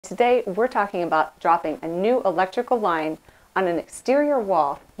today we're talking about dropping a new electrical line on an exterior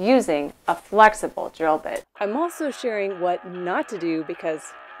wall using a flexible drill bit. I'm also sharing what not to do because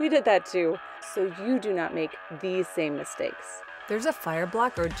we did that too, so you do not make these same mistakes. There's a fire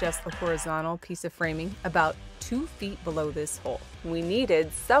block or just a horizontal piece of framing about 2 feet below this hole. We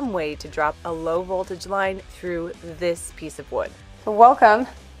needed some way to drop a low voltage line through this piece of wood. So welcome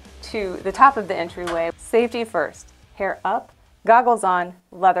to the top of the entryway. Safety first, hair up, goggles on,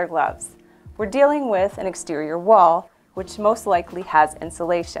 leather gloves. We're dealing with an exterior wall, which most likely has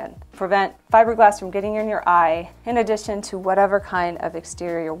insulation. Prevent fiberglass from getting in your eye, in addition to whatever kind of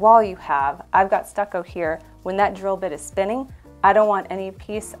exterior wall you have. I've got stucco here. When that drill bit is spinning, I don't want any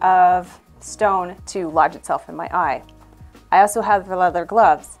piece of stone to lodge itself in my eye. I also have the leather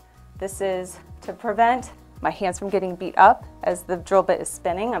gloves. This is to prevent my hands from getting beat up as the drill bit is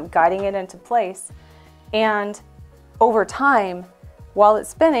spinning. I'm guiding it into place, and over time, while it's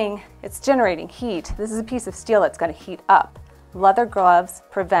spinning, it's generating heat. This is a piece of steel that's going to heat up. Leather gloves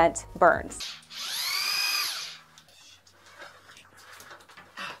prevent burns.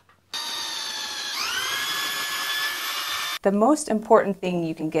 The most important thing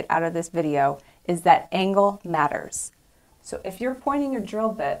you can get out of this video is that angle matters. So if you're pointing your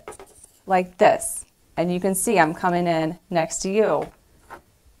drill bit like this, and you can see I'm coming in next to you,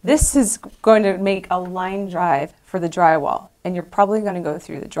 this is going to make a line drive for the drywall, and you're probably going to go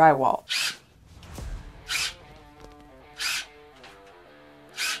through the drywall.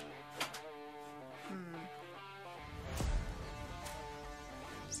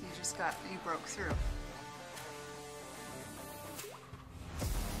 So you broke through.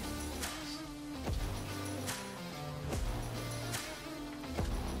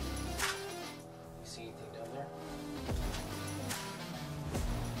 See anything down there?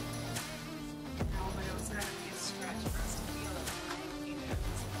 No, but it was going to be a stretch for us to feel it even at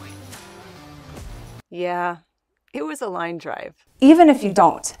this point. Yeah, it was a line drive. Even if you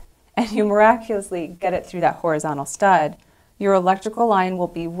don't, and you miraculously get it through that horizontal stud, your electrical line will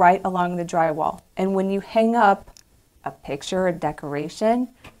be right along the drywall. And when you hang up a picture or decoration,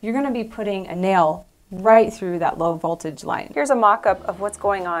 you're going to be putting a nail right through that low voltage line. Here's a mock-up of what's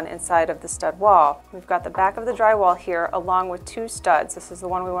going on inside of the stud wall. We've got the back of the drywall here along with 2 studs. This is the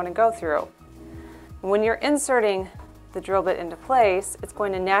one we want to go through. When you're inserting the drill bit into place, it's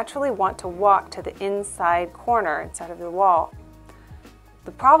going to naturally want to walk to the inside corner inside of the wall.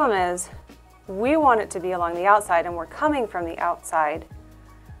 The problem is we want it to be along the outside, and we're coming from the outside,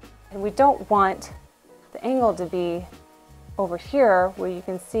 and we don't want the angle to be over here where you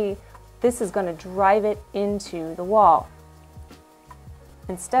can see this is going to drive it into the wall.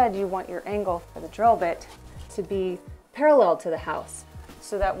 Instead, you want your angle for the drill bit to be parallel to the house,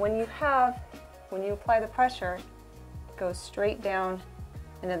 so that when you apply the pressure, it goes straight down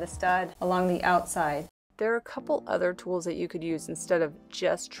into the stud along the outside. There are a couple other tools that you could use instead of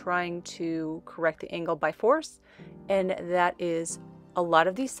just trying to correct the angle by force, and that is a lot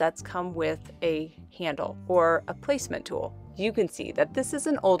of these sets come with a handle or a placement tool. You can see that this is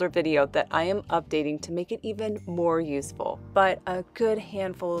an older video that I am updating to make it even more useful, but a good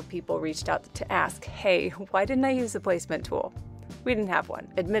handful of people reached out to ask, hey, why didn't I use a placement tool? We didn't have one.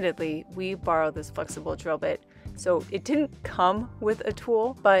 Admittedly, we borrowed this flexible drill bit, so it didn't come with a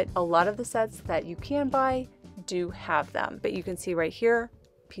tool, but a lot of the sets that you can buy do have them. But you can see right here,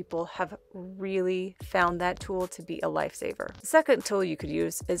 people have really found that tool to be a lifesaver. The second tool you could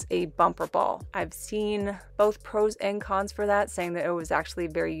use is a bumper ball. I've seen both pros and cons for that, saying that it was actually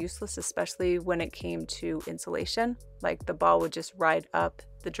very useless, especially when it came to insulation. Like the ball would just ride up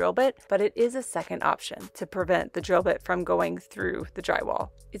the drill bit, but it is a second option to prevent the drill bit from going through the drywall.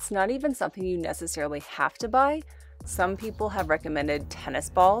 It's not even something you necessarily have to buy. Some people have recommended tennis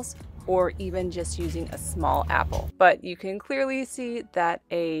balls, or even just using a small apple. But you can clearly see that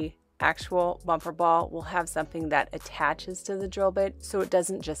a actual bumper ball will have something that attaches to the drill bit so it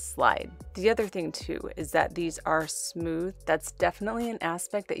doesn't just slide. The other thing too is that these are smooth. That's definitely an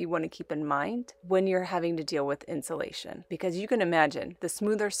aspect that you want to keep in mind when you're having to deal with insulation, because you can imagine the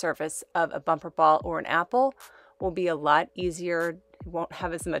smoother surface of a bumper ball or an apple will be a lot easier. You won't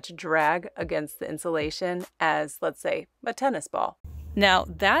have as much drag against the insulation as, let's say, a tennis ball. Now,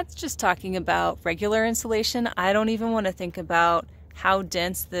 that's just talking about regular insulation. I don't even want to think about how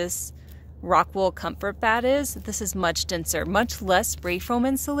dense this rock wool comfort pad is. This is much denser, much less spray foam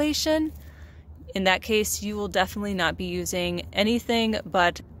insulation. In that case, you will definitely not be using anything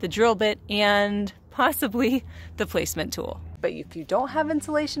but the drill bit and possibly the placement tool. But if you don't have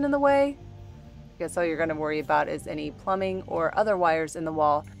insulation in the way, I guess all you're going to worry about is any plumbing or other wires in the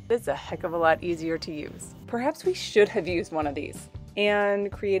wall. It's a heck of a lot easier to use. Perhaps we should have used one of these.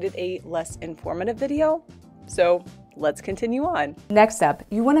 and created a less informative video. So let's continue on. Next up,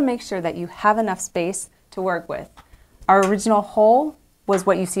 you want to make sure that you have enough space to work with. Our original hole was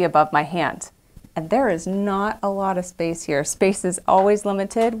what you see above my hand. And there is not a lot of space here. Space is always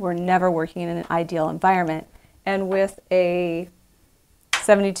limited. We're never working in an ideal environment. And with a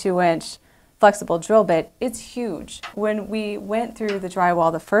 72-inch flexible drill bit, it's huge. When we went through the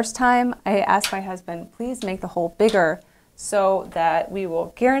drywall the first time, I asked my husband, please make the hole bigger so that we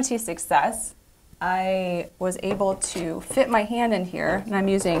will guarantee success. I was able to fit my hand in here, and I'm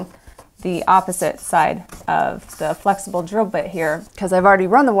using the opposite side of the flexible drill bit here because I've already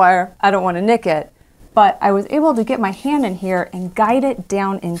run the wire. I don't want to nick it, but I was able to get my hand in here and guide it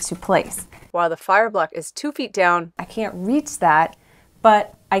down into place. While the fire block is 2 feet down, I can't reach that,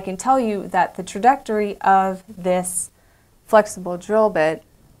 but I can tell you that the trajectory of this flexible drill bit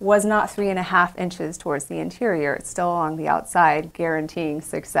was not 3.5 inches towards the interior. It's still along the outside, guaranteeing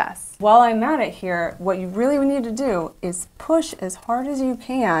success. While I'm at it here, what you really need to do is push as hard as you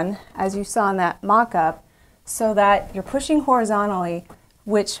can, as you saw in that mock-up, so that you're pushing horizontally,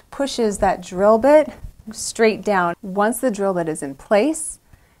 which pushes that drill bit straight down. Once the drill bit is in place,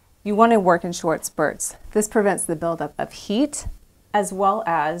 you want to work in short spurts. This prevents the buildup of heat, as well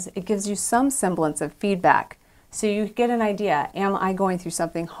as it gives you some semblance of feedback. So you get an idea, am I going through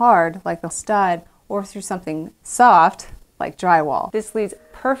something hard like the stud or through something soft like drywall? This leads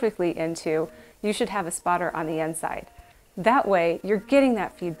perfectly into you should have a spotter on the inside. That way you're getting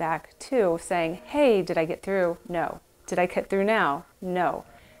that feedback too, saying, hey, did I get through? No. Did I cut through now? No.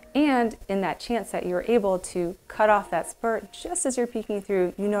 And in that chance that you're able to cut off that spurt just as you're peeking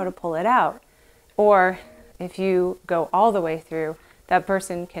through, you know to pull it out. Or if you go all the way through, that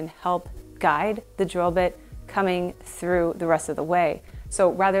person can help guide the drill bit coming through the rest of the way.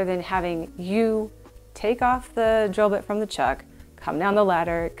 So rather than having you take off the drill bit from the chuck, come down the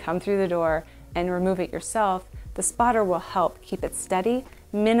ladder, come through the door, and remove it yourself, the spotter will help keep it steady,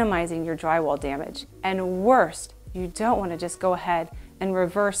 minimizing your drywall damage. And worst, you don't want to just go ahead and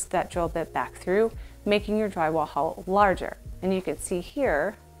reverse that drill bit back through, making your drywall hole larger. And you can see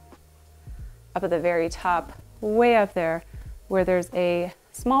here, up at the very top, way up there, where there's a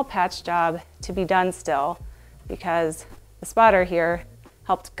small patch job to be done still, because the spotter here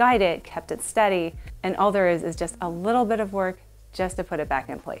helped guide it, kept it steady, and all there is just a little bit of work just to put it back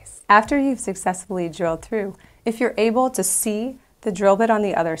in place. After you've successfully drilled through, if you're able to see the drill bit on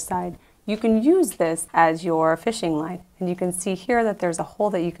the other side, you can use this as your fishing line. And you can see here that there's a hole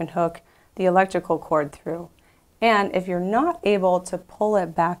that you can hook the electrical cord through. And if you're not able to pull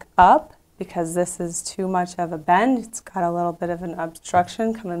it back up, because this is too much of a bend, it's got a little bit of an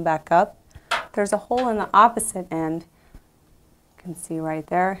obstruction coming back up, there's a hole in the opposite end, you can see right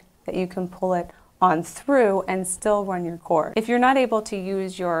there, that you can pull it on through and still run your cord. If you're not able to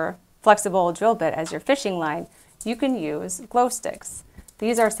use your flexible drill bit as your fishing line, you can use glow sticks.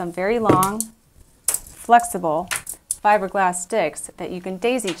 These are some very long, flexible fiberglass sticks that you can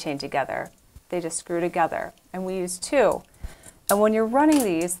daisy chain together. They just screw together, and we use 2. And when you're running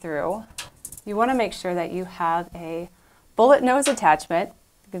these through, you want to make sure that you have a bullet nose attachment.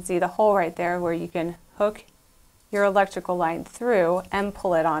 You can see the hole right there where you can hook your electrical line through and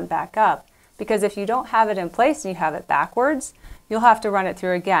pull it on back up. Because if you don't have it in place and you have it backwards, you'll have to run it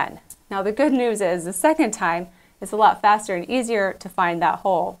through again. Now the good news is the second time, it's a lot faster and easier to find that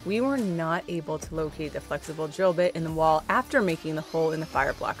hole. we were not able to locate the flexible drill bit in the wall after making the hole in the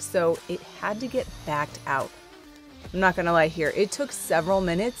fire block, so it had to get backed out. I'm not gonna lie here, it took several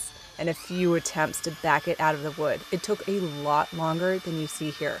minutes and a few attempts to back it out of the wood. It took a lot longer than you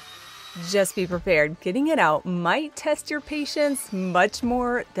see here. Just be prepared, getting it out might test your patience much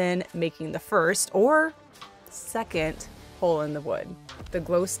more than making the first or second hole in the wood. The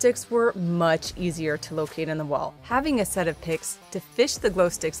glow sticks were much easier to locate in the wall. Having a set of picks to fish the glow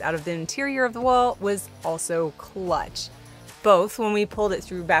sticks out of the interior of the wall was also clutch, both when we pulled it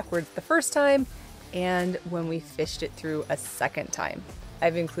through backwards the first time and when we fished it through a second time.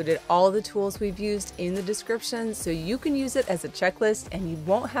 I've included all the tools we've used in the description so you can use it as a checklist and you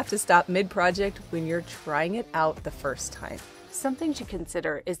won't have to stop mid-project when you're trying it out the first time. Something to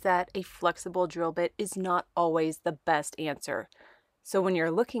consider is that a flexible drill bit is not always the best answer. So when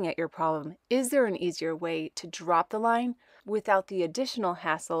you're looking at your problem, is there an easier way to drop the line without the additional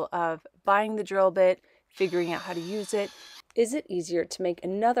hassle of buying the drill bit, figuring out how to use it? Is it easier to make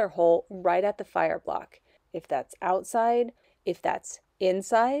another hole right at the fire block? If that's outside, if that's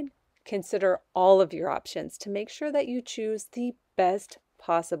inside, consider all of your options to make sure that you choose the best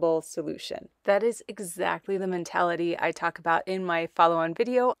possible solution. That is exactly the mentality I talk about in my follow-on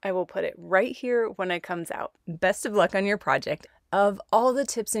video. I will put it right here when it comes out. Best of luck on your project. Of all the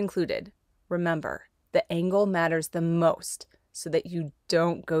tips included, remember, the angle matters the most so that you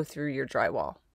don't go through your drywall.